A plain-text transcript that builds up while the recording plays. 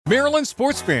Maryland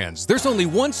sports fans, there's only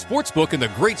one sports book in the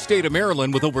great state of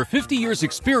Maryland with over 50 years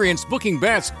experience booking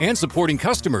bets and supporting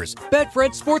customers. Betfred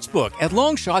Sportsbook at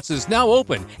Longshots is now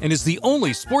open and is the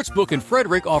only sportsbook in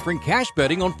Frederick offering cash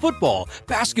betting on football,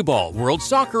 basketball, world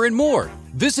soccer, and more.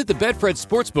 Visit the Betfred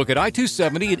Sportsbook at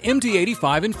I-270 and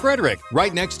MD-85 in Frederick,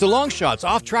 right next to Longshots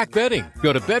off-track betting.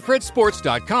 Go to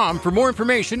betfredsports.com for more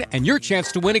information and your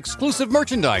chance to win exclusive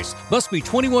merchandise. Must be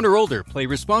 21 or older. Play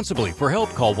responsibly. For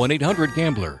help, call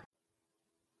 1-800-GAMBLER.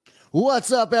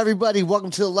 What's up, everybody?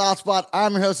 Welcome to The Loud Spot.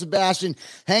 I'm your host, Sebastian,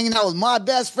 hanging out with my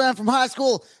best friend from high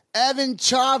school, Evan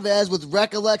Chavez with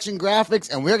RECollection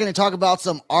Graphics, and we're going to talk about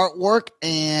some artwork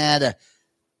and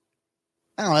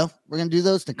I don't know. We're going to do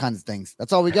those kinds of things.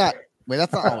 That's all we got. Wait,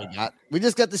 that's not all we got. We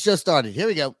just got the show started. Here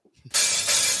we go.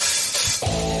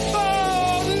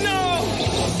 Oh, no.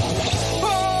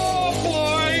 Oh,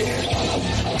 boy.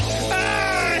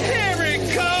 Ah, here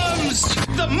it comes.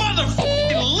 The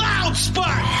motherfucking Loud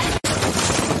Spot.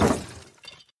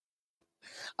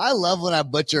 I love when I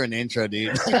butcher an intro,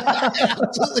 dude. I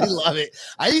absolutely love it.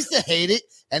 I used to hate it,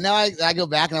 and now I go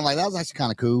back and I'm like, that was actually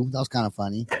kind of cool. That was kind of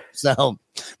funny. So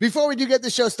before we do get the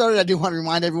show started, I do want to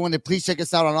remind everyone to please check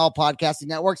us out on all podcasting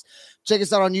networks. Check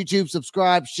us out on YouTube,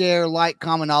 subscribe, share, like,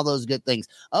 comment, all those good things.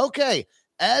 Okay,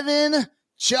 Evan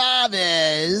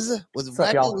Chavez with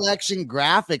RECollection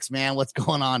Graphics, man. What's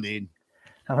going on, dude?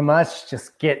 Not much,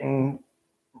 just getting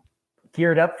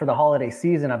geared up for the holiday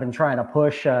season. I've been trying to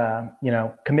push,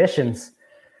 commissions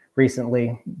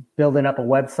recently, building up a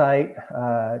website,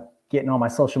 getting all my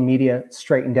social media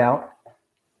straightened out.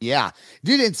 Yeah,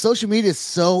 dude, and social media is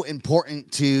so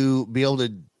important to be able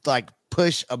to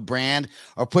push a brand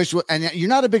or push. And you're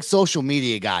not a big social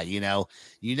media guy, you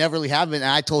never really have been. And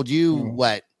I told you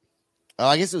what? Oh,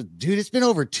 I guess it's been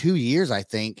over 2 years, I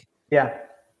think. Yeah,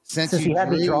 since you had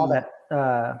me draw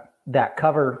that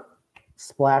cover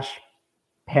splash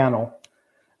panel.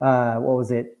 What was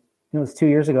it? It was 2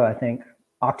 years ago, I think,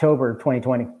 October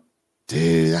 2020.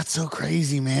 Dude, that's so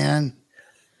crazy, man.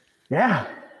 Yeah.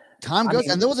 Time goes.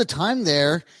 And there was a time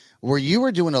there where you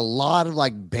were doing a lot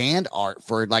of band art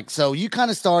for so you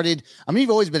kind of started, you've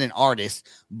always been an artist,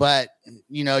 but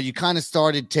you kind of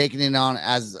started taking it on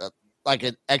as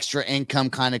an extra income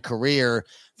kind of career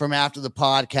from after the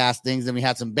podcast things. And we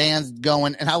had some bands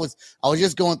going, and I was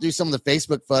just going through some of the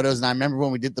Facebook photos, and I remember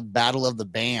when we did the Battle of the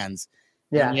Bands.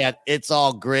 Yeah. Yeah. It's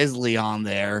All Grizzly on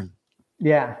there.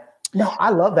 Yeah. No,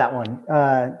 I love that one.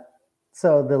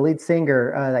 So the lead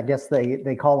singer, I guess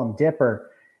they call him Dipper.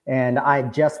 And I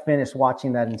just finished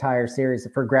watching that entire series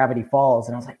for Gravity Falls.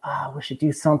 And I was like, we should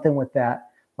do something with that.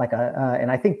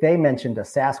 And I think they mentioned a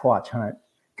Sasquatch hunt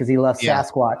because he loves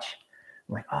Sasquatch.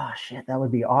 I'm like, oh shit, that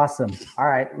would be awesome. All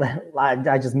right.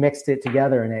 I just mixed it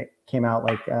together and it came out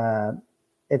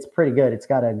it's pretty good. It's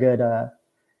got a good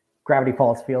Gravity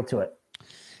Falls feel to it.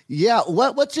 Yeah.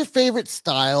 What's your favorite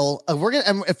style?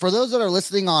 And for those that are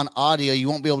listening on audio, you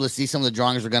won't be able to see some of the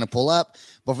drawings we're going to pull up,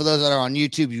 but for those that are on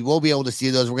YouTube, you will be able to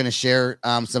see those. We're going to share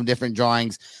some different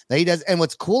drawings that he does. And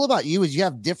what's cool about you is you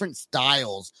have different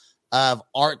styles of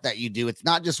art that you do. It's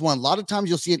not just one. A lot of times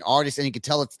you'll see an artist and you can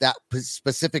tell it's that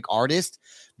specific artist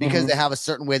because they have a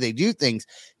certain way they do things.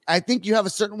 I think you have a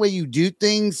certain way you do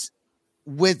things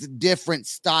with different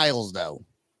styles though.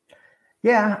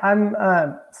 Yeah, I'm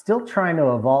still trying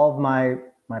to evolve my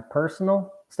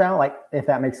personal style, if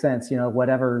that makes sense, what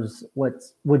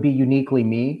would be uniquely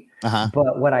me.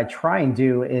 But what I try and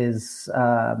do is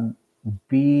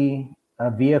be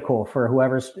a vehicle for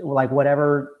whoever's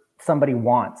whatever somebody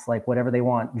wants, whatever they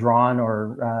want drawn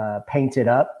or painted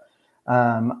up.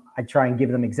 I try and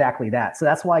give them exactly that. So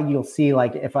that's why you'll see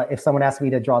if someone asks me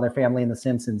to draw their family in the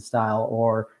Simpsons style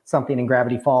or something in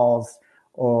Gravity Falls.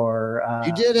 Or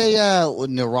you did a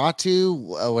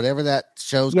Naruto, whatever that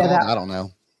show's called. I don't know.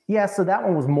 Yeah, so that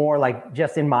one was more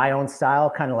just in my own style,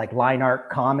 kind of like line art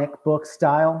comic book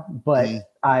style. But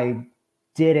I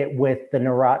did it with the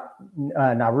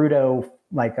Naruto,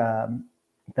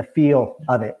 the feel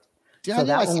of it. Yeah,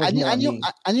 so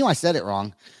I knew I said it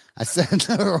wrong. I said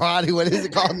Naruto. What is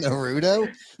it called? Naruto?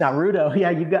 Naruto. Yeah,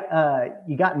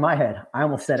 you got in my head. I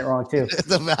almost said it wrong too.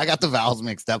 I got the vowels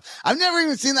mixed up. I've never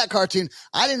even seen that cartoon.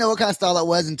 I didn't know what kind of style that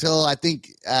was until I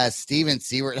think Steven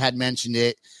Seward had mentioned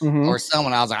it or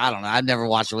someone. I was like, I don't know. I've never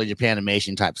watched really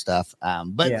Japanimation type stuff.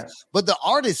 But the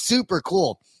art is super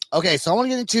cool. Okay, so I want to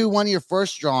get into one of your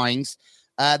first drawings.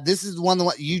 This is one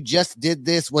that you just did.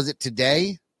 This was it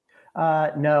today?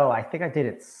 No, I think I did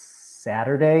it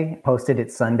Saturday, posted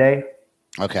it Sunday.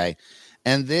 Okay.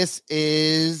 And this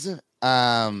is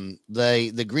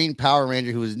the Green Power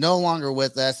Ranger who is no longer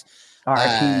with us.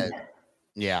 RIP.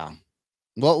 Yeah.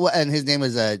 What? And his name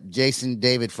is Jason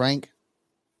David Frank.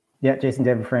 Yeah, Jason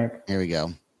David Frank. Here we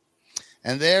go.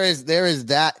 And there is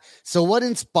that. So what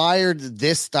inspired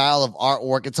this style of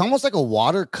artwork? It's almost like a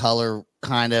watercolor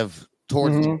kind of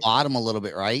towards the bottom a little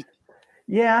bit, right?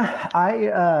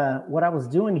 Yeah, what I was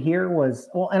doing here was,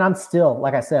 well, and I'm still,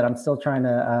 like I said, I'm still trying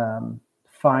to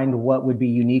find what would be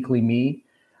uniquely me.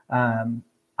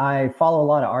 I follow a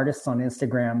lot of artists on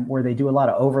Instagram where they do a lot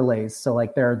of overlays. So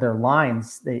like their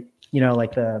lines, they,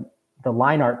 like the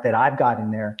line art that I've got in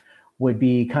there would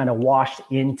be kind of washed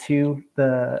into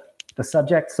the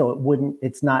subject, so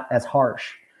it's not as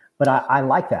harsh. But I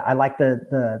like that. I like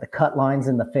the cut lines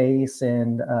in the face,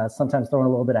 and sometimes throwing a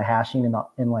little bit of hashing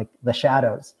in like the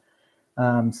shadows.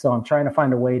 So I'm trying to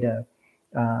find a way to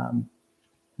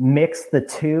mix the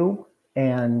two.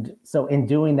 And so in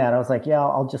doing that, I was like, yeah,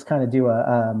 I'll just kind of do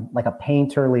like a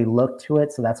painterly look to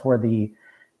it. So that's where the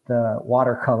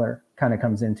watercolor kind of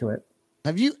comes into it.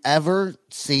 Have you ever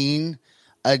seen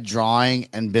a drawing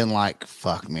and been like,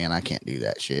 fuck, man, I can't do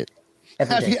that shit?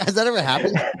 Has that ever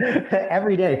happened?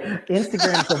 Every day.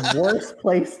 Instagram's the worst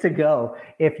place to go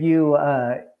if you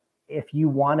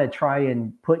want to try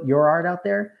and put your art out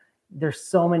there. There's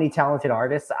so many talented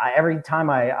artists. Every time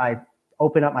I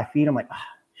open up my feed, I'm like, oh,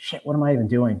 shit, what am I even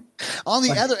doing? On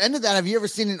the other end of that, have you ever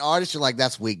seen an artist you're like,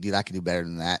 that's weak, dude, I can do better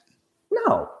than that?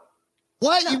 No.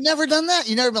 What? No. You've never done that?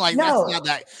 You've never been like, no. That's not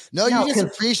that. No, you just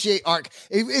appreciate art.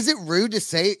 Is it rude to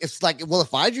say? It's like, well,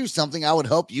 if I drew something, I would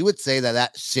hope you would say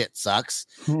that shit sucks.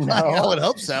 No. Like, I would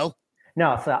hope so.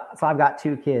 No, so I've got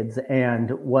 2 kids,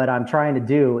 and what I'm trying to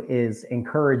do is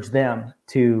encourage them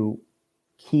to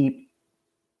keep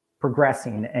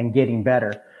progressing and getting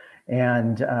better.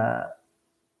 And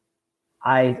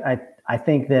I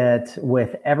think that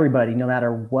with everybody, no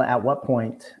matter what, at what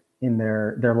point in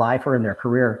their life or in their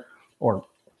career, or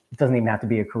it doesn't even have to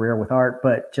be a career with art,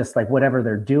 but just like whatever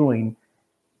they're doing,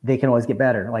 they can always get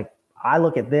better. Like I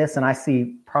look at this and I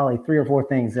see probably 3 or 4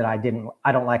 things that I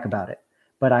don't like about it,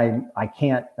 but I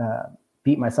can't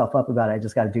beat myself up about it. I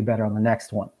just got to do better on the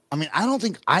next one. I mean, I don't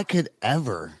think I could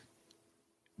ever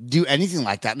do anything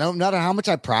like that. No matter how much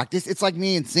I practice, it's like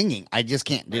me and singing. I just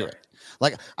can't do it.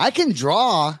 Like I can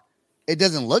draw, it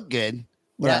doesn't look good.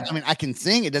 But I mean, I can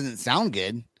sing, it doesn't sound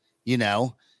good,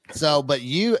 So, but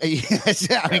you,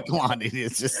 I mean, come on, dude,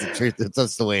 it's just the truth. It's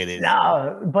just the way it is.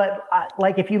 No, but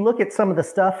like if you look at some of the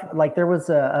stuff, like there was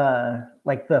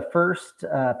like the first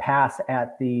pass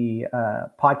at the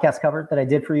podcast cover that I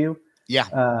did for you.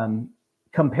 Yeah.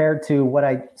 Compared to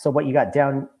what you got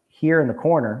down here in the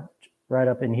corner, right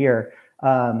up in here,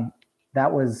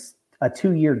 that was a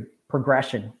 2-year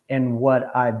progression in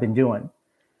what I've been doing.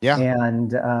 Yeah.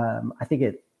 And I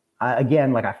think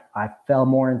again, like I fell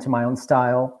more into my own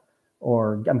style,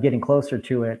 or I'm getting closer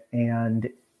to it, and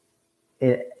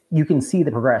you can see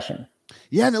the progression.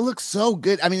 Yeah, and it looks so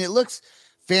good. I mean, it looks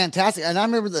fantastic. And I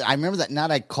remember that night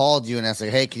I called you and I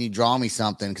said, "Hey, can you draw me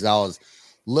something?" Because I was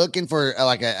looking for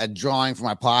like a drawing for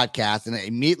my podcast, and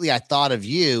immediately I thought of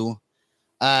you.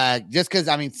 Just because,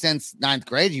 I mean, since 9th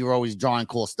grade, you were always drawing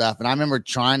cool stuff. And I remember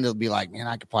trying to be like, man,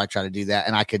 I could probably try to do that.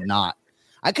 And I could not.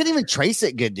 I couldn't even trace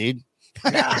it good, dude.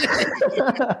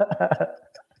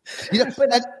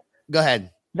 Go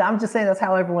ahead. I'm just saying that's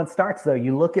how everyone starts, though.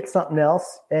 You look at something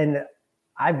else, and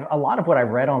a lot of what I've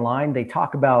read online, they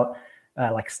talk about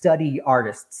like study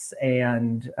artists.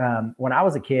 And when I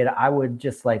was a kid, I would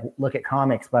just like look at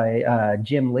comics by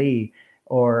Jim Lee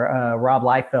or Rob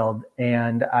Liefeld,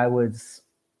 and I was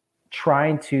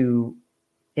trying to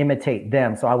imitate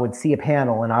them. So I would see a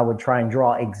panel and I would try and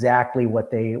draw exactly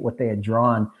what they had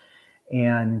drawn.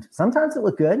 And sometimes it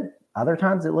looked good. Other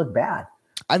times it looked bad.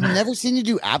 I've never seen you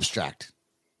do abstract.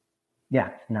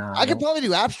 Yeah, no. I could probably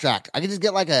do abstract. I could just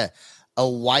get like a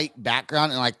white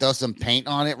background and like throw some paint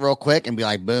on it real quick and be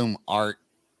like, boom, art,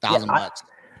 $1,000.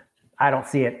 I don't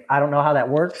see it. I don't know how that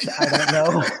works. I don't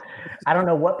know. I don't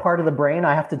know what part of the brain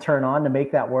I have to turn on to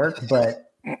make that work, but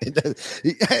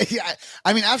yeah,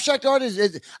 I mean, abstract art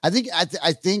is I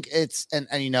think it's, and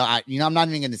I'm not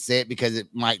even going to say it because it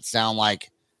might sound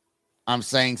like I'm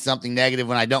saying something negative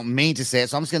when I don't mean to say it.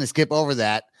 So I'm just going to skip over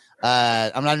that.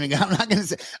 I'm not going to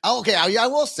say, okay. I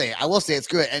will say it.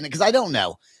 Screw it. And because I don't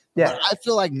know. Yeah. But I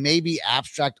feel like maybe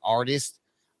abstract artists,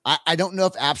 I don't know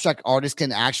if abstract artists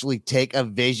can actually take a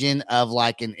vision of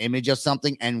like an image of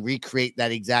something and recreate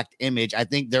that exact image. I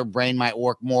think their brain might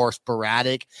work more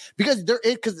sporadic because they're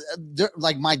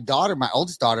like my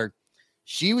oldest daughter,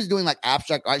 she was doing like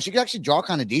abstract art. She could actually draw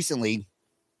kind of decently.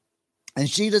 and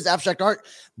she does abstract art,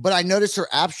 but I noticed her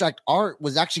abstract art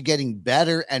was actually getting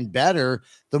better and better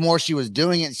the more she was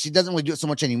doing it. She doesn't really do it so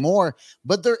much anymore,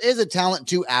 but there is a talent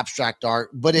to abstract art,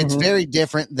 but it's very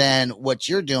different than what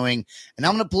you're doing. And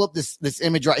I'm going to pull up this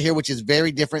image right here, which is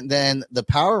very different than the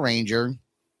Power Ranger.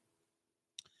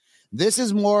 This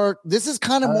is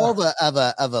kind of more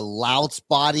of a loud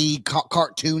spotty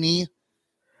cartoony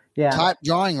type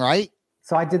drawing, right?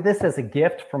 So I did this as a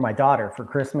gift for my daughter for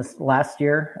Christmas last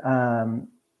year.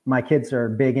 My kids are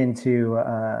big into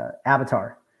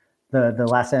Avatar, the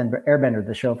Last Airbender,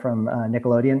 the show from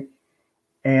Nickelodeon.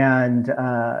 And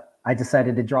I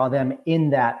decided to draw them in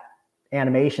that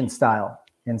animation style.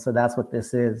 And so that's what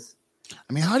this is.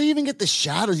 I mean, how do you even get the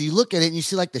shadows? You look at it and you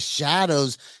see like the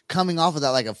shadows coming off of that,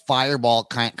 like a fireball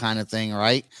kind of thing,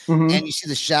 right? And you see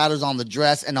the shadows on the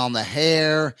dress and on the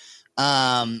hair.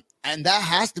 And that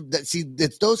has to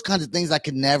it's those kinds of things I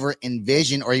could never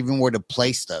envision or even where to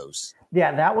place those.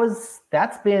 Yeah,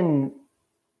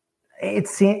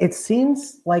 it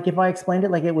seems like if I explained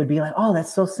it, like it would be like, oh,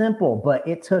 that's so simple, but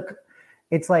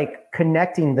it's like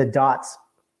connecting the dots.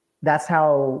 That's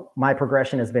how my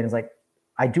progression has been. It's like,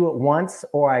 I do it once,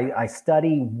 or I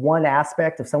study one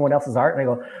aspect of someone else's art and I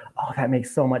go, oh, that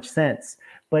makes so much sense.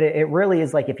 But it really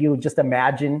is like, if you just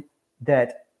imagine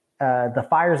that the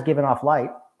fire's giving off light,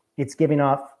 it's giving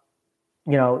off,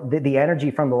 the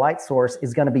energy from the light source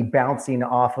is going to be bouncing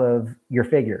off of your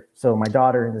figure. So my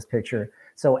daughter in this picture.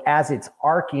 So as it's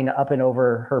arcing up and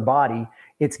over her body,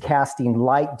 it's casting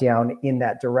light down in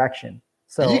that direction.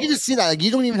 So and you can just see that. Like,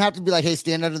 you don't even have to be like, hey,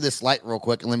 stand under this light real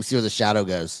quick and let me see where the shadow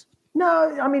goes.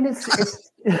 No, I mean, it's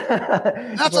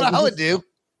that's what I would do.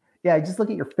 Yeah. Just look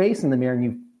at your face in the mirror and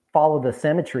you follow the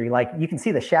symmetry. Like, you can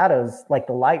see the shadows, like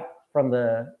the light from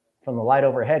the light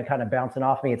overhead kind of bouncing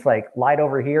off me. It's like light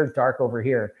over here, dark over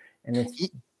here. And it's,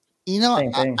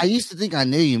 I used to think I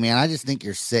knew you, man. I just think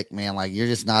you're sick, man. Like, you're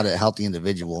just not a healthy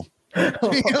individual.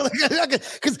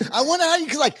 Because I wonder how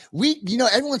because like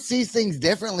everyone sees things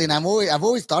differently. And I've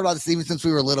always thought about this even since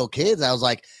we were little kids. I was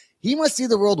like, he must see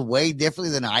the world way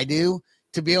differently than I do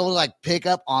to be able to like pick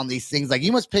up on these things. Like,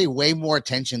 you must pay way more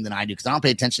attention than I do because I don't pay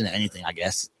attention to anything, I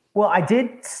guess. Well, I did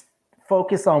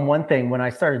focus on one thing when I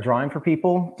started drawing for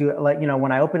people.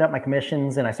 When I opened up my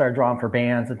commissions and I started drawing for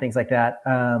bands and things like that,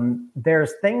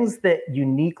 there's things that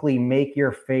uniquely make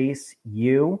your face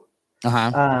you.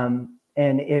 And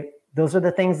those are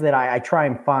the things that I try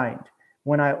and find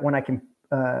when I can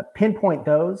pinpoint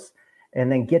those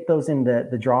and then get those in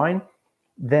the drawing.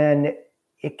 Then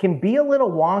it can be a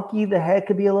little wonky. The head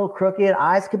could be a little crooked.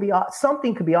 Eyes could be off.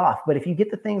 Something could be off. But if you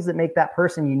get the things that make that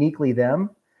person uniquely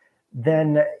them,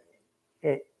 then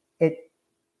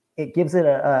it gives it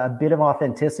a bit of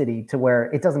authenticity to where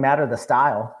it doesn't matter the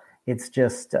style. It's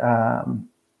just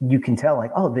you can tell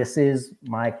like, oh, this is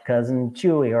my cousin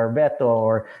Chewy or Beto,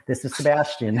 or this is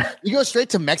Sebastian. You go straight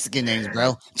to Mexican names,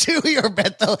 bro. Chewy or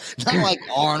Beto, not like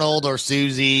Arnold or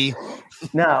Susie.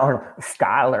 No, or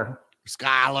Skylar,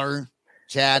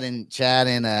 Chad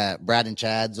and Brad and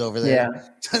Chad's over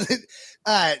there.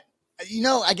 Yeah.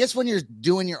 I guess when you're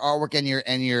doing your artwork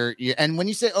and when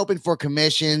you say open for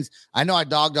commissions, I know I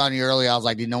dogged on you earlier. I was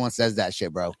like, dude, no one says that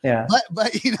shit, bro. Yeah.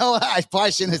 But I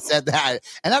probably shouldn't have said that.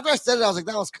 And after I said it, I was like,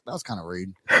 that was kind of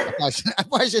rude. I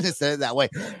probably shouldn't have said it that way.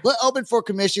 But open for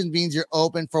commissions means you're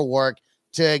open for work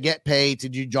to get paid to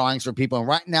do drawings for people. And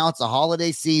right now it's a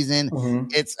holiday season.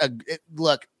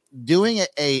 Look, doing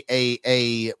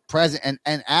a present.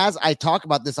 And as I talk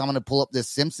about this, I'm going to pull up this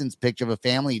Simpsons picture of a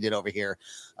family you did over here.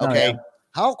 Okay. Oh, yeah.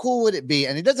 How cool would it be?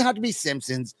 And it doesn't have to be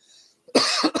Simpsons.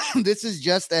 This is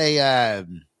just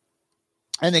an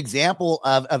example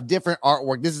of different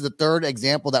artwork. This is the third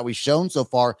example that we've shown so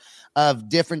far of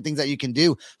different things that you can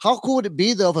do. How cool would it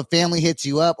be though if a family hits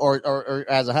you up or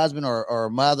as a husband or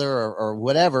a mother or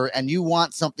whatever, and you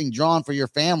want something drawn for your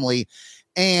family,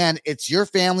 and it's your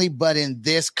family, but in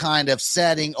this kind of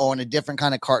setting or in a different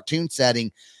kind of cartoon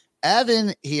setting?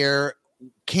 Evan here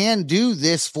can do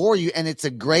this for you, and it's a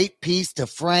great piece to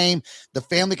frame. The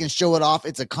family can show it off.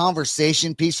 It's a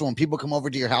conversation piece for when people come over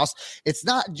to your house. It's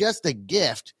not just a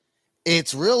gift.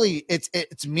 It's really,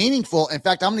 it's meaningful. In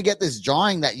fact, I'm going to get this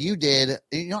drawing that you did.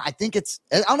 I think I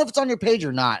don't know if it's on your page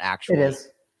or not, actually. It is.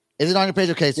 Is it on your page?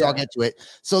 Okay, so yeah. I'll get to it.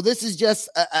 So this is just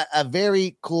a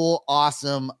very cool,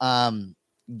 awesome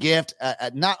gift,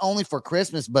 not only for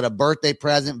Christmas, but a birthday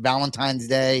present, Valentine's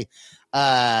Day,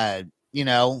 Easter.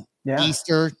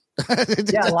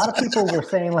 Yeah, a lot of people were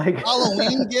saying like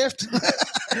Halloween gift.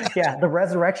 Yeah, the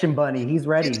resurrection bunny. He's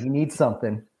ready. He needs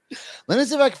something. Let me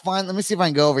see if I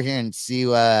can go over here and see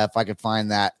if I can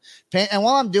find that. And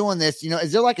while I'm doing this,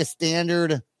 is there like a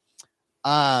standard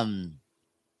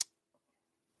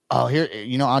Oh, here,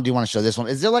 I do want to show this one.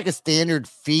 Is there like a standard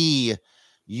fee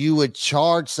you would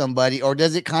charge somebody, or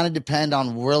does it kind of depend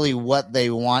on really what they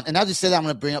want? And I'll just say that I'm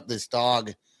going to bring up this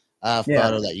dog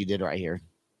photo that you did right here.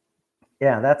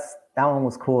 Yeah, that one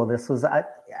was cool. This was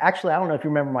actually, I don't know if you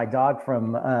remember my dog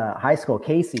from high school,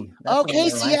 Casey.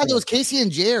 Casey. Yeah, there was Casey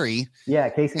and Jerry. Yeah,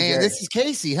 Casey and Jerry. This is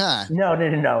Casey, huh? No.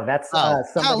 That's somebody.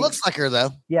 It looks like her,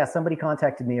 though. Yeah, somebody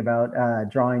contacted me about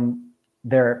drawing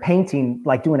their painting,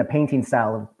 like doing a painting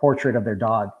style of portrait of their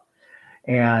dog.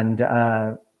 And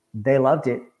they loved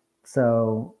it.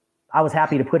 So I was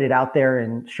happy to put it out there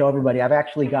and show everybody. I've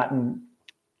actually gotten,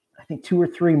 I think, 2 or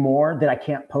 3 more that I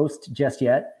can't post just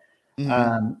yet.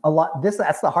 Mm-hmm.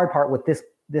 That's the hard part with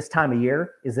this time of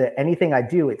year, is that anything I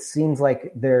do, it seems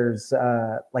like there's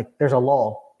a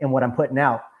lull in what I'm putting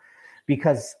out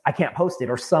because I can't post it,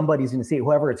 or somebody's going to see it.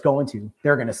 Whoever it's going to,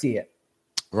 they're going to see it.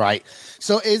 Right.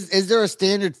 So is there a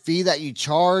standard fee that you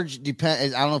charge? I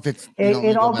don't know if it's...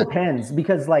 It all depends,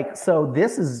 because so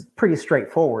this is pretty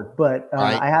straightforward, but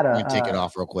right. I had a... take it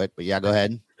off real quick, but yeah, go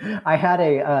ahead. I have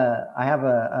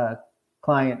a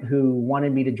client who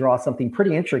wanted me to draw something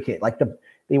pretty intricate. Like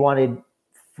they wanted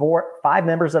 5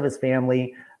 members of his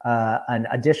family, an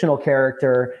additional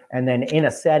character, and then in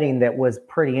a setting that was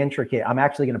pretty intricate. I'm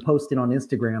actually going to post it on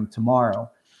Instagram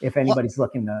tomorrow if anybody's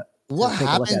looking to... What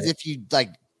happens if you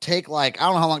take I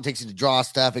don't know how long it takes you to draw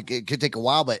stuff. It could take a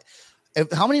while, but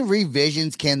how many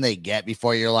revisions can they get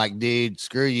before you're like, dude,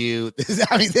 screw you?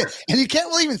 And you can't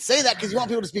really even say that because you want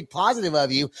people to speak positive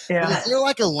of you. Yeah. But is there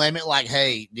like a limit? Like,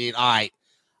 hey, dude, all right,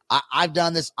 I've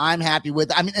done this. I'm happy with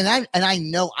it. I mean, and I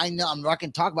know I'm not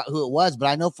going to talk about who it was, but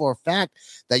I know for a fact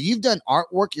that you've done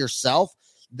artwork yourself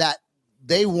that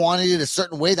they wanted it a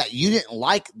certain way that you didn't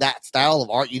like that style of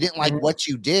art. You didn't like what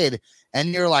you did.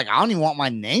 And you're like, I don't even want my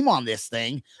name on this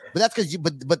thing. But that's because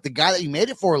but the guy that you made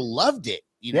it for loved it,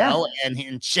 know,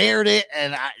 and shared it.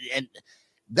 And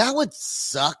that would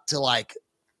suck to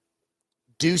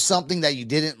do something that you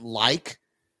didn't like.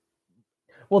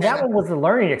 Well, that one was a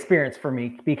learning experience for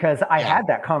me because I had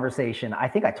that conversation. I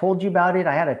think I told you about it.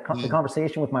 I had a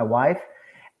conversation with my wife,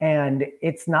 and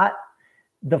it's not,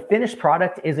 the finished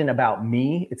product isn't about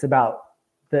me. It's about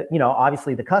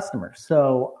obviously the customer.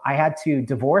 So I had to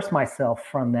divorce myself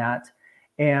from that.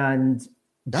 And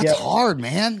that's hard,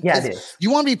 man. Yeah, it is.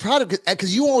 You want to be proud of,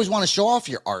 because you always want to show off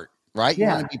your art, right? You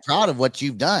want to be proud of what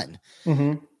you've done.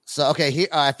 Mm-hmm. So, okay, here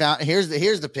I found, here's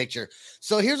the picture.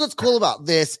 So here's what's cool about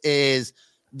this is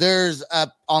there's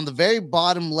on the very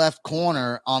bottom left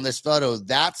corner on this photo,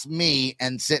 that's me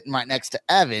and sitting right next to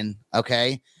Evan.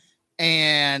 Okay.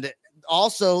 And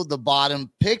also the bottom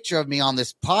picture of me on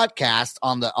this podcast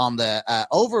on the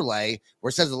overlay where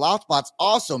it says the loud spot's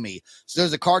also me. So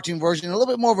there's a cartoon version, a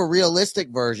little bit more of a realistic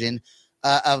version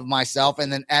of myself,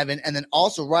 and then Evan, and then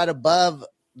also right above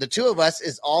the two of us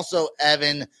is also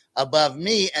Evan above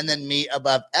me, and then me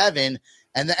above Evan.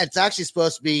 And then it's actually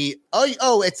supposed to be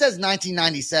it says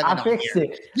 1997. I fixed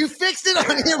it. You fixed it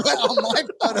on here, but on my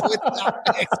photo it's not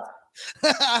fixed.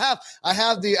 I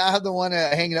have the one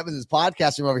hanging up in this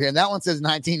podcast room over here, and that one says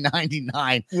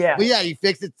 1999. Yeah, but yeah, you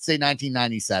fixed it to say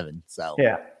 1997. So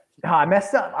yeah, I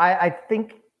messed up. I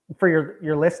think for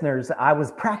your listeners, I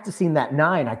was practicing that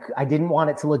 9. I didn't want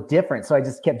it to look different, so I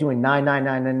just kept doing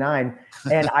 99999,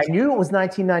 and I knew it was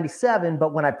 1997.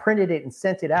 But when I printed it and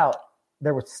sent it out,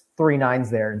 there was 3 9s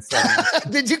there instead.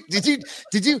 Did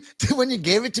you when you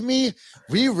gave it to me?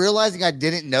 Were you realizing I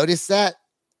didn't notice that?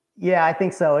 Yeah, I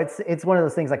think so. It's one of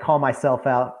those things I call myself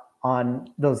out on,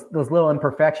 those little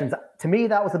imperfections. To me,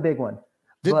 that was a big one.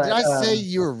 Did I say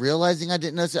you were realizing I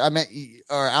didn't notice it? I meant,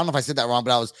 or I don't know if I said that wrong,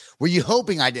 but were you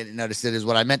hoping I didn't notice it is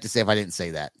what I meant to say if I didn't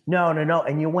say that. No.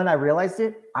 And when I realized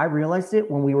it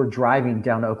when we were driving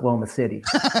down to Oklahoma City.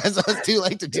 So it's too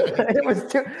late to do it. It was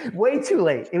way too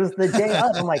late. It was the day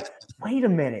of. I'm like, wait a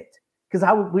minute. Because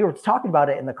we were talking about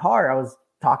it in the car. I was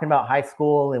talking about high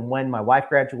school and when my wife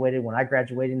graduated, when I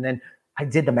graduated, and then I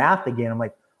did the math again. I'm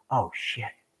like, oh shit,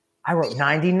 I wrote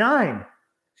 99.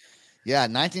 Yeah,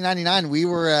 1999. We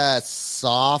were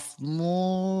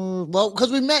sophomore. Well,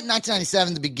 because we met in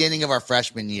 1997, the beginning of our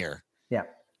freshman year. Yeah.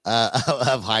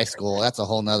 Of high school. That's a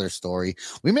whole nother story.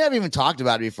 We may have even talked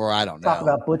about it before. I don't know. Talk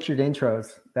about butchered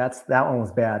intros. That one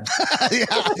was bad.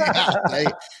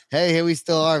 Yeah. Hey, here we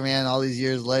still are, man. All these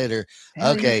years later.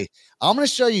 Okay, I'm going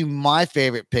to show you my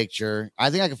favorite picture.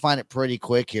 I think I can find it pretty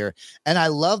quick here, and I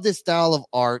love this style of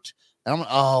art. And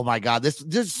oh my god, this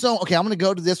is so okay. I'm going to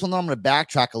go to this one. Then I'm going to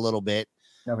backtrack a little bit.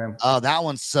 Okay. Oh, that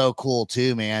one's so cool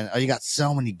too, man. Oh, you got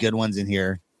so many good ones in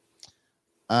here.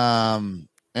 And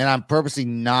I'm purposely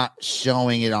not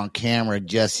showing it on camera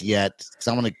just yet because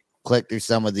I'm going to click through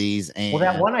some of these. And well,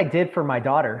 that one I did for my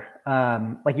daughter,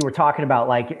 like you were talking about,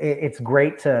 like it's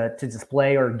great to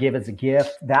display or give as a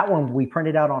gift. That one we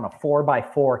printed out on a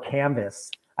 4x4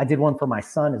 canvas. I did one for my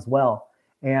son as well.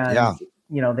 And,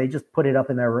 they just put it up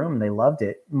in their room. They loved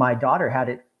it. My daughter had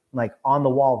it like on the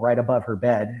wall right above her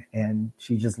bed. And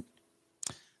she just...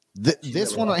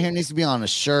 This one right here needs to be on a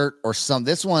shirt or some.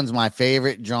 This one's my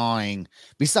favorite drawing,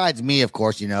 besides me, of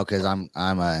course, because I'm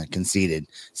conceited,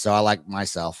 so I like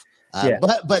myself.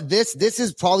 But this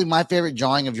is probably my favorite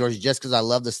drawing of yours, just because I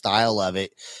love the style of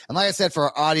it. And like I said, for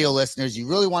our audio listeners, you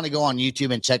really want to go on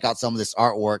YouTube and check out some of this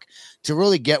artwork to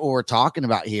really get what we're talking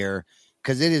about here,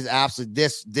 because it is absolutely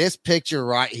this picture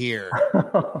right here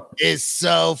is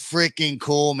so freaking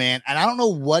cool, man. And I don't know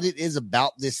what it is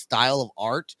about this style of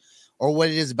art, or what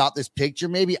it is about this picture,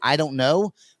 maybe, I don't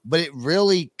know, but it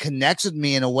really connects with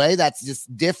me in a way that's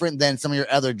just different than some of your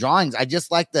other drawings. I just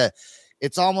like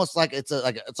it's almost like it's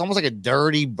almost like a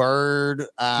dirty bird.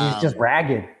 It's just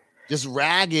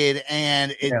ragged.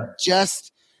 And it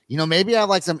just, maybe I have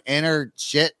like some inner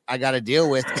shit I got to deal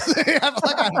with. I'm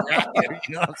like, I'm ragged,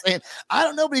 you know what I'm saying? I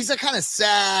don't know, but he's like kind of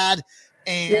sad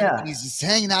and he's just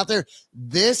hanging out there.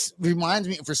 This reminds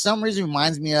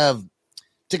me of,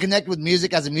 to connect with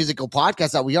music as a musical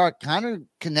podcast that we are, kind of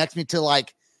connects me to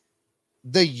like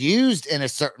The Used in a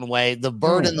certain way. The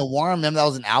Bird and the Worm, that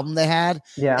was an album they had.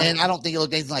 Yeah. And I don't think it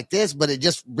looked anything like this, but it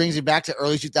just brings me back to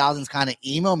early 2000s kind of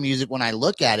emo music when I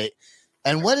look at it.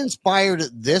 And what inspired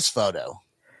this photo?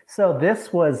 So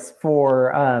this was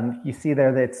for, you see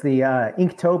there, that's the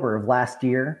Inktober of last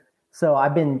year. So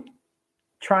I've been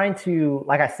trying to,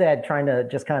 like I said,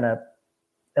 just kind of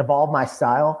evolve my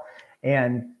style.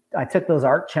 And I took those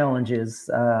art challenges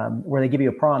where they give you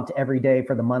a prompt every day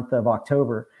for the month of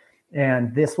October.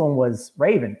 And this one was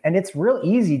Raven. And it's real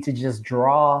easy to just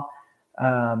draw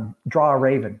a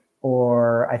Raven.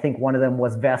 Or I think one of them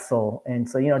was Vessel. And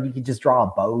so, you could just draw a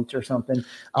boat or something.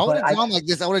 I would have drawn like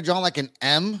this. I would have drawn like an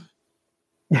M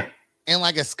and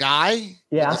like a sky.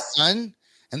 Yeah. With a sun.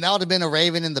 And that would have been a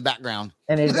Raven in the background.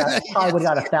 And it probably would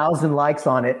have got 1,000 likes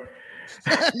on it.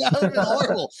 That would have been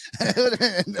horrible.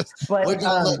 But we'd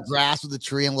got a little grass with a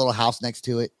tree and a little house next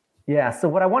to it. Yeah. So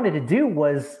what I wanted to do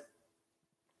was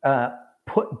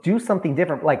do something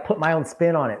different, like put my own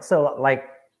spin on it. So like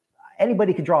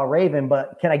anybody could draw a Raven,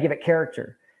 but can I give it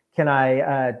character? Can I,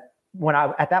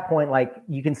 at that point, like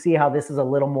you can see how this is a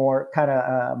little more kind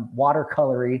of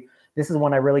watercolory. This is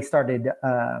when I really started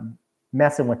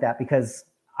messing with that, because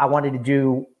I wanted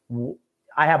to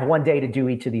I have one day to do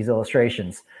each of these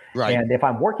illustrations. Right. And if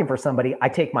I'm working for somebody, I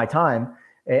take my time.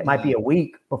 It might be a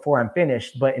week before I'm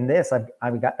finished. But in this,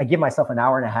 I give myself an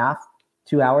hour and a half,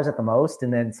 2 hours at the most.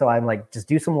 And then, so I'm like, just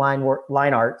do some line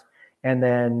art, and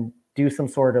then do some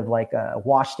sort of like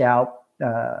washed out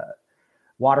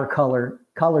watercolor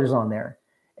colors on there.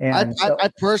 And I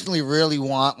personally really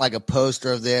want like a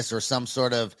poster of this, or some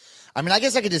sort of, I mean, I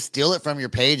guess I could just steal it from your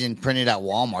page and print it at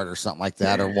Walmart or something like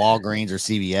that, or Walgreens or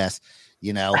CVS.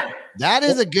 That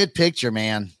is a good picture,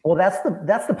 man. Well, that's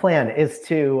the plan, is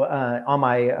to on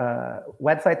my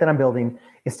website that I'm building,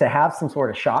 is to have some sort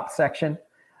of shop section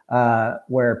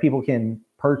where people can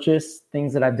purchase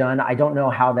things that I've done. I don't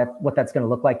know what that's going to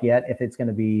look like yet. If it's going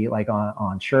to be like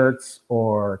on shirts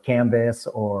or canvas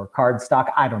or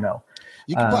cardstock, I don't know.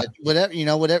 You can put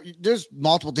whatever. There's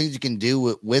multiple things you can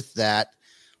do with that.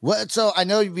 So I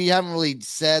know we haven't really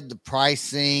said the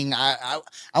pricing. I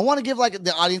want to give like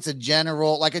the audience a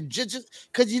general, like just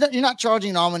because you're not charging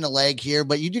an arm and a leg here,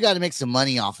 but you do got to make some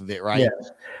money off of it, right? Yeah.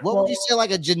 What would you say, like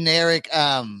a generic,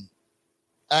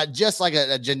 just like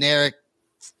a generic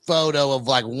photo of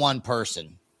like one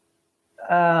person?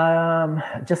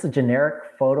 Just a generic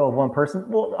photo of one person.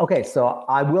 Well, okay, so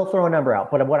I will throw a number out,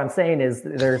 but what I'm saying is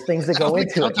there's things that go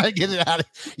into it. I get it out.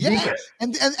 Yeah,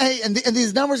 and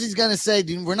these numbers he's gonna say,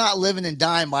 dude, we're not living and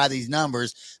dying by these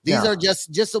numbers. These are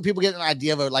just so people get an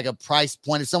idea of like a price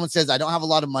point. If someone says, I don't have a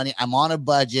lot of money, I'm on a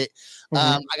budget.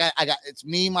 I got it's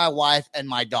me, my wife, and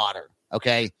my daughter.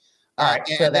 Okay. All right.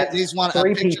 So that's these want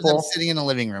three a picture people of them sitting in a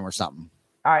living room or something.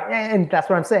 All right. And that's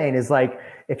what I'm saying is, like,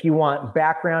 if you want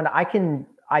background, I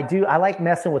like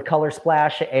messing with color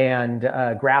splash and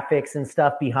graphics and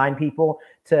stuff behind people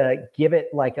to give it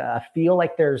like a feel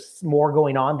like there's more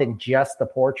going on than just the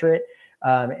portrait.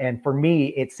 And for me,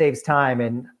 it saves time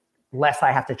and less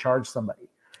I have to charge somebody.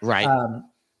 Right.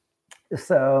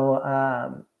 If I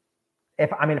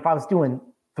was doing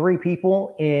 3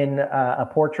 people in a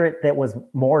portrait that was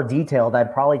more detailed,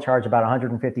 I'd probably charge about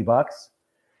 $150.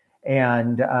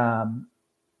 And,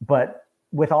 but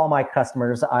with all my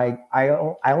customers, I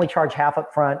only charge half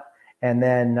up front, and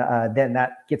then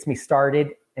that gets me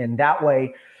started. And that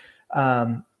way,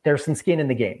 there's some skin in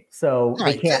the game. So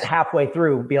they can't halfway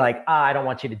through be like, I don't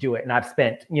want you to do it. And I've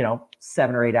spent,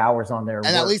 7 or 8 hours on there. And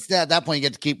at least at that point, you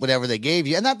get to keep whatever they gave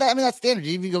you. And that's standard.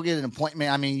 You even go get an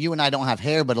appointment. I mean, you and I don't have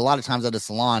hair, but a lot of times at a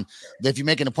salon, if you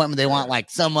make an appointment, they want like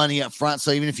some money up front.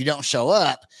 So even if you don't show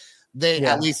up,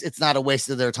 at least it's not a waste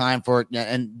of their time for it.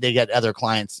 And they get other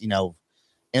clients,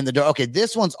 in the door. Okay,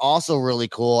 this one's also really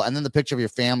cool. And then the picture of your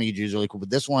family you do is really cool. But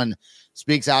this one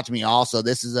speaks out to me also.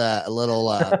 This is a little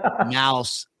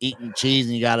mouse eating cheese.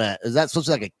 And is that supposed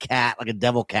to be like a cat, like a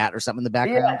devil cat or something in the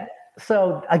background? Yeah.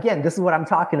 So again, this is what I'm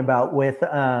talking about with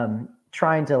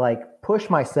trying to like push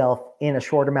myself in a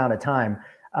short amount of time.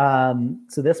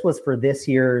 So this was for this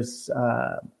year's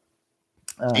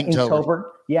Inktober.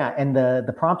 Yeah. And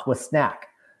the prompt was snack.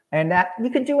 And that you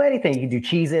could do anything. You could do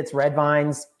Cheez-Its, Red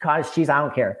Vines, cottage cheese. I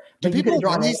don't care. But do people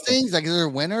win these things? Like, are there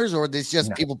winners, or is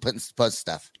just people post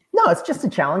stuff? No, it's just to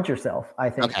challenge yourself, I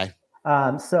think. Okay.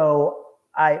 So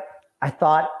I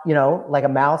thought, like a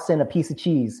mouse and a piece of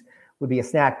cheese would be a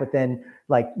snack, but then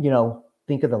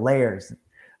think of the layers.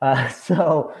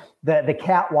 So the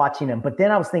cat watching them. But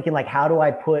then I was thinking, like, how do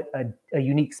I put a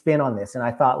unique spin on this? And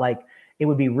I thought, like, it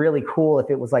would be really cool if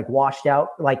it was like washed out.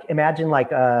 Like, imagine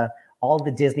like all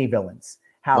the Disney villains,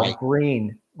 how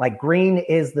green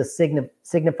is the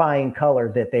signifying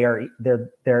color that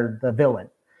they're the villain.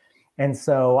 And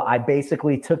so I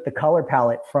basically took the color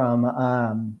palette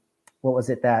from, what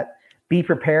was it, that Be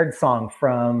Prepared song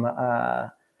from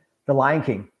The Lion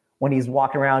King, when he's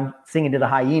walking around singing to the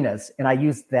hyenas. And I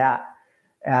used that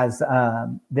as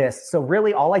this. So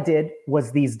really all I did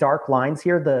was these dark lines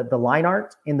here, the line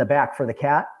art in the back for the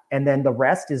cat. And then the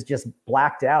rest is just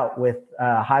blacked out with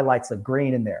highlights of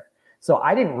green in there. So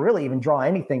I didn't really even draw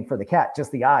anything for the cat,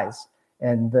 just the eyes.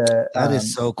 And that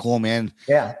is so cool, man.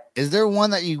 Yeah. Is there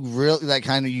one that you really like,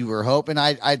 kind of you were hoping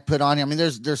I'd put on here? I mean,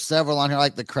 there's several on here,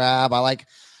 like the crab. I like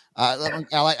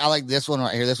this one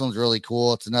right here. This one's really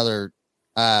cool. It's another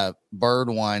bird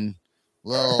one,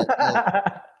 little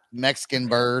Mexican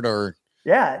bird, or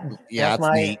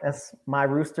that's my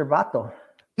rooster vato.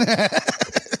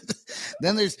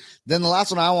 Then the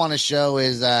last one I want to show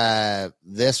is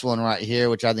this one right here,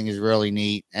 which I think is really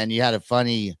neat. And you had a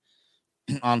funny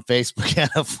on Facebook, you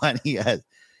had a funny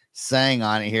saying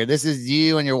on it here. This is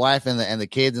you and your wife and the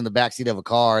kids in the backseat of a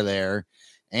car there.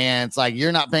 And it's like,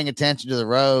 you're not paying attention to the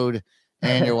road,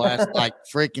 and your wife's like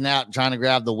freaking out trying to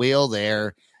grab the wheel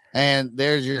there. And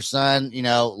there's your son,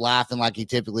 laughing like he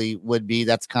typically would be.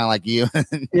 That's kind of like you.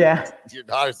 Yeah. Your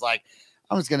daughter's like,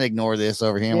 I'm just going to ignore this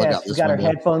over here. Yeah, she's got her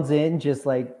headphones in, just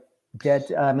like dead.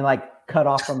 Cut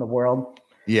off from the world.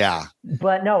 Yeah.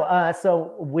 But no,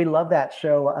 so we love that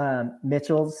show,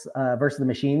 Mitchell's versus the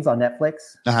Machines on Netflix.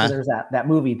 So there's that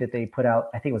movie that they put out,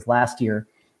 I think it was last year.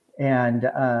 And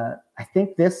I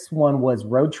think this one was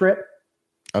Road Trip.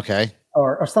 Okay.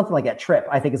 Or something like that. Trip,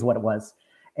 I think is what it was.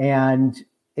 And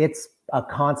it's a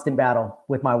constant battle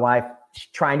with my wife,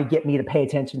 trying to get me to pay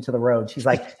attention to the road. She's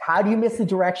like, how do you miss the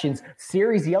directions?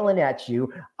 Siri's yelling at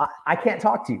you. I can't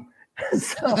talk to you.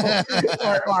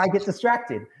 or I get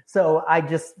distracted. So I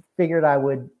just figured I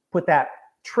would put that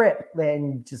trip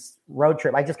and just road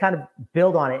trip. I just kind of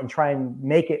build on it and try and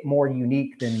make it more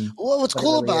unique than. Well, what's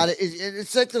cool about it is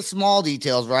it's like the small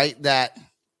details, right? That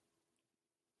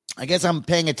I guess I'm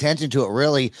paying attention to it.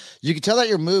 Really, you can tell that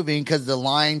you're moving because the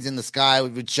lines in the sky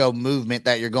would show movement,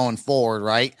 that you're going forward,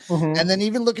 right? Mm-hmm. And then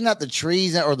even looking at the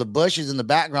trees or the bushes in the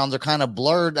background, they're kind of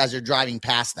blurred as you're driving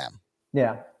past them.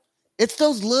 Yeah, it's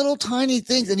those little tiny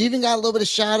things, and you even got a little bit of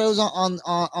shadows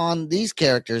on these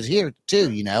characters here too.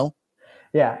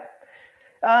 Yeah.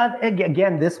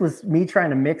 Again, this was me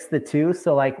trying to mix the two.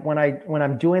 So like when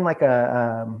I'm doing like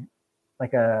a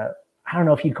I don't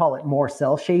know if you'd call it more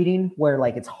cell shading, where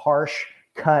like it's harsh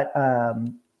cut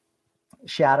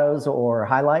shadows or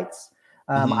highlights.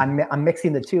 I'm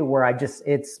mixing the two, where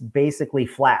it's basically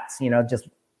flats, just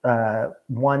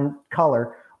one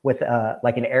color with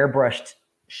like an airbrushed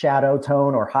shadow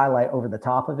tone or highlight over the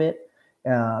top of it.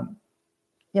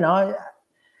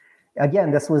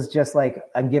 Again, this was just like,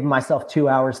 I'm giving myself 2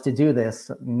 hours to do this,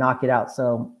 knock it out.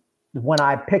 So when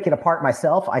I pick it apart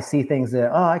myself, I see things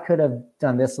that, I could have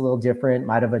done this a little different,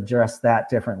 might have addressed that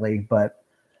differently, but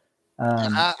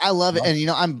I love it. And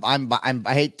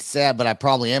I hate to say it, but I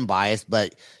probably am biased,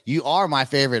 but you are my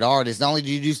favorite artist. Not only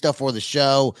do you do stuff for the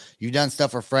show, you've done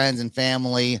stuff for friends and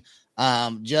family.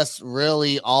 Just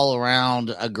really all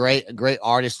around a great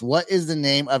artist. What is the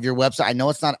name of your website? I know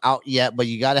it's not out yet, but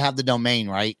you got to have the domain,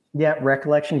 right? Yeah,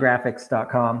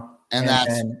 RECollectionGraphics.com. And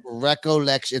that's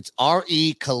RECollection. It's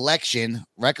RECollection,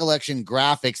 RECollection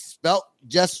Graphics, spelled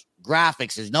just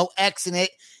graphics. There's no X in it.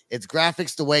 It's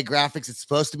graphics the way graphics it's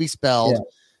supposed to be spelled.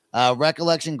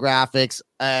 RECollection Graphics.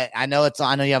 I know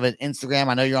you have an Instagram.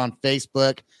 I know you're on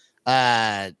Facebook.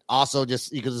 Also,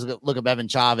 just you can just look up Evan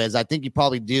Chavez. I think you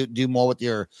probably do more with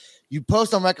you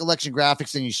post on RECollection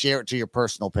Graphics and you share it to your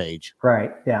personal page.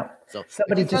 Right. Yeah. So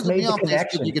somebody just made the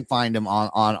connection. Facebook, you can find him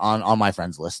on my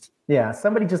friends list. Yeah.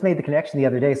 Somebody just made the connection the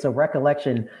other day. So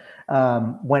RECollection,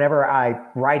 whenever I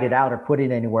write it out or put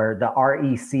it anywhere, the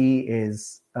REC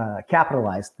is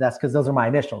capitalized. That's because those are my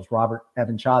initials, Robert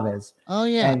Evan Chavez. Oh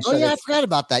yeah. I forgot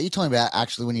about that. You told me about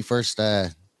actually when you first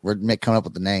coming up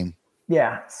with the name.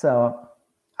 Yeah. So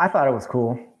I thought it was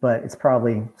cool, but it's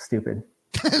probably stupid.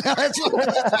 Like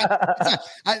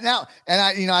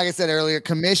I said earlier,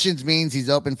 commissions means he's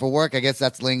open for work. I guess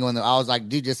that's lingo. And I was like,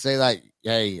 dude, just say like,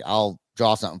 hey, I'll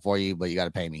draw something for you, but you got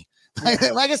to pay me.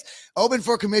 I guess open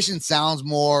for commission sounds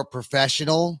more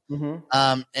professional,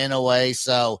 in a way.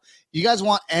 So you guys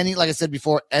want like I said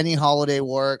before, any holiday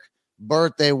work,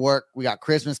 birthday work. We got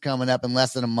Christmas coming up in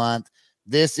less than a month.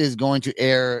 This is going to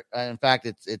air. In fact,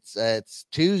 it's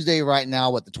Tuesday right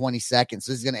now, the 22nd.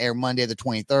 So this is going to air Monday, the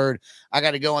 23rd. I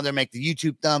got to go in there, make the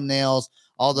YouTube thumbnails,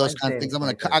 all those kind of things. I'm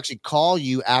going to actually call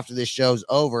you after this show's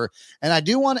over. And I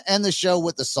do want to end the show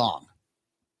with a song.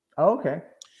 Oh, okay.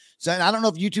 So I don't know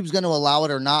if YouTube's going to allow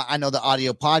it or not. I know the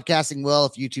audio podcasting will.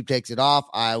 If YouTube takes it off,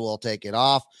 I will take it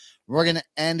off. We're going to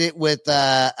end it with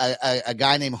a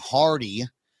guy named Hardy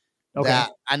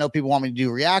that I know people want me to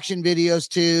do reaction videos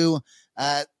to.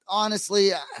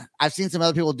 Honestly, I've seen some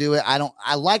other people do it.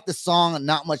 I like the song,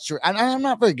 not much. I'm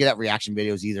not very good at reaction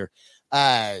videos either.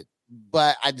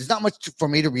 But there's not much for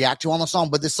me to react to on the song,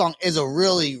 but this song is a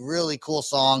really, really cool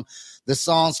song. The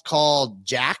song's called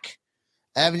Jack.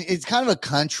 It's kind of a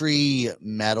country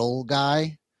metal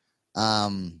guy.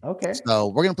 So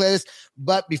we're going to play this,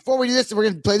 but before we do this, we're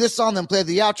going to play this song, then play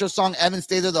the outro song. Evan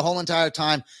stayed there the whole entire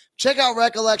time. Check out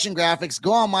RECollection Graphics.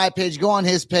 Go on my page, go on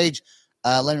his page.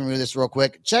 Let me read this real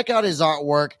quick. Check out his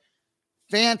artwork.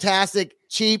 Fantastic,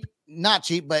 cheap, not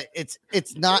cheap, but it's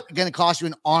not going to cost you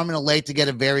an arm and a leg to get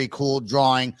a very cool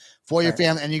drawing for your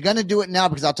family. And you're going to do it now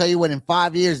because I'll tell you what, in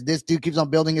 5 years, this dude keeps on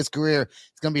building his career.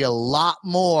 It's going to be a lot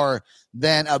more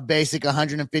than a basic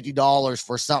 $150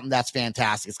 for something that's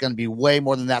fantastic. It's going to be way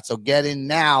more than that. So get in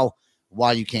now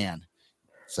while you can.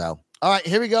 So, all right,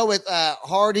 here we go with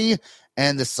Hardy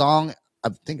and the song. I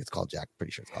think it's called Jack.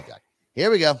 Pretty sure it's called Jack.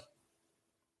 Here we go.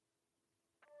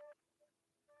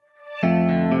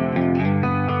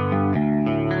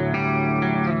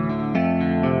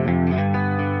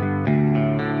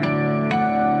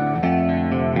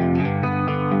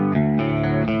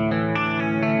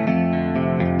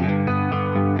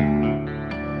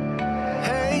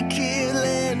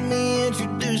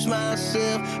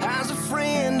 Myself as a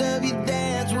friend of your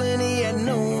dad's when he had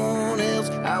no one else.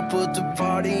 I'll put the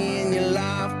party in your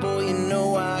life, boy, you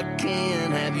know I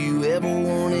can. Have you ever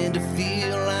wanted to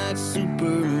feel like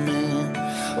Superman?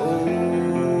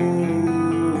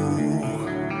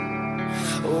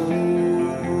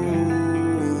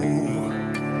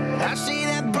 I see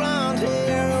that blonde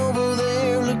hair over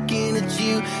there looking at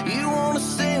you. You want to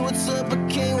say what's up, but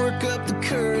can't work up the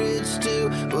courage to.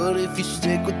 But if you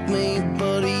stick with me,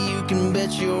 buddy, you can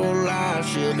bet your life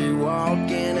she'll be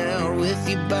walking out with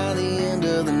you by the end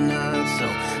of the night. So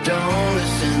don't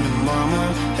listen to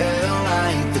mama, hell,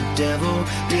 I ain't the devil.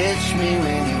 Ditch me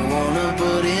when you wanna,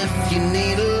 but if you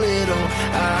need a little,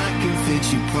 I can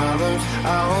fix your problems,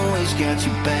 I always got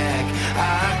your back.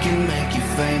 I can make you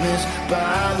famous,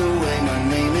 by the way my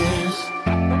name is.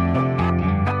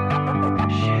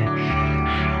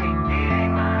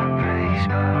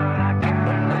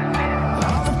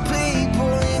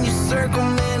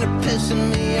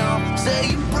 Me off. Say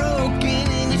you're broken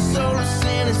and your soul is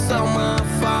sin, it's all my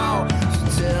fault.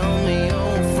 So tell me,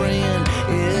 old friend,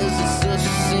 is it such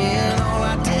a sin? All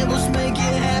I did was make you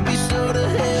happy, so to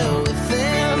hell with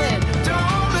them. And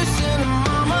don't listen to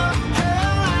mama,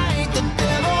 hell, I ain't the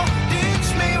devil. Ditch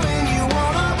me when you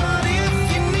wanna, but if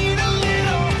you need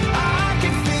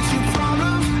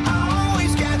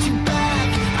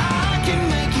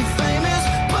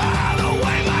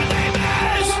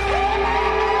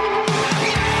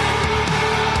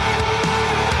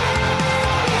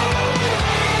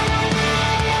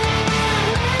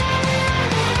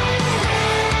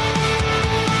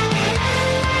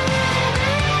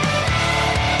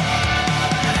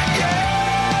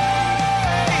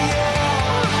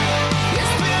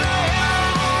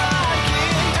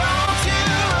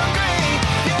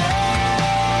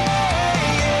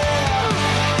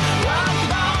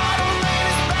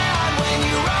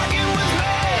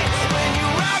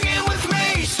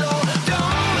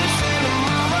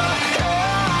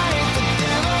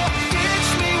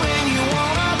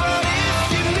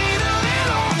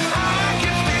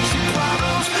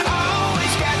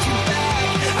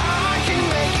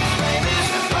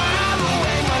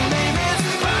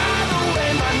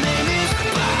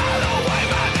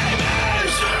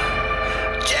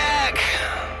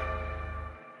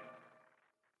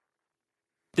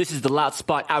This is the Loud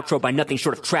Spot outro by nothing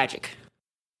short of tragic.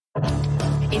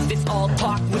 Is this all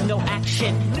talk with no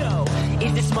action? No.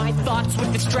 Is this my thoughts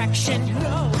with distraction?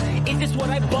 No. Is this what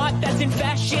I bought that's in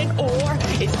fashion? Or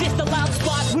is this the Loud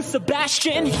Spot with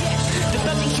Sebastian? Yes. Does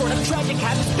nothing short of tragic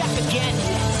have us back again?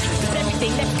 Yes. Does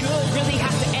everything that's good really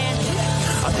have to end?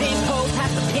 Yes. Our pimp host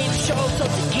has to pimp show, so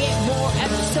to get more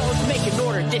episodes, make an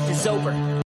order, this is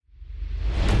over.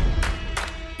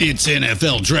 It's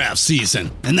NFL draft season,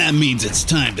 and that means it's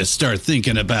time to start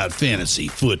thinking about fantasy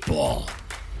football.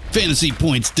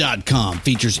 FantasyPoints.com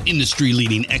features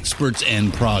industry-leading experts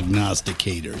and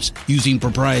prognosticators using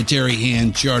proprietary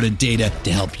hand-charted data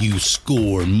to help you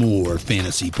score more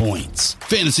fantasy points.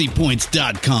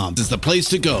 FantasyPoints.com is the place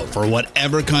to go for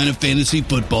whatever kind of fantasy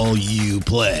football you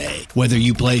play. Whether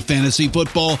you play fantasy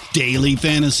football, daily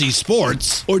fantasy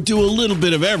sports, or do a little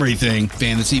bit of everything,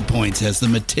 Fantasy Points has the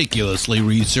meticulously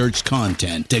researched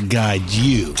content to guide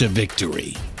you to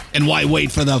victory. And why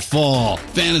wait for the fall?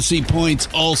 Fantasy Points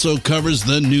also covers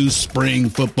the new spring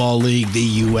football league,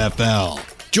 the UFL.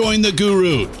 Join the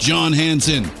guru, John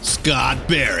Hansen, Scott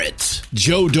Barrett,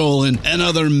 Joe Dolan, and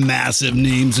other massive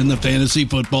names in the fantasy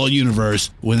football universe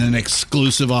with an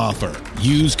exclusive offer.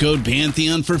 Use code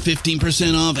Pantheon for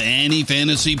 15% off any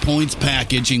Fantasy Points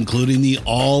package, including the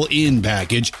all-in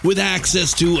package, with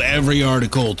access to every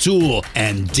article, tool,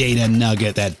 and data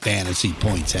nugget that Fantasy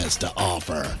Points has to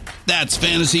offer. That's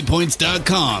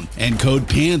FantasyPoints.com and code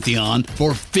Pantheon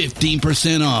for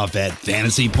 15% off at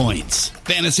Fantasy Points.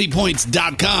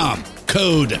 FantasyPoints.com,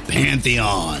 code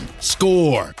Pantheon.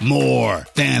 Score more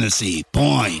fantasy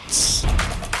points.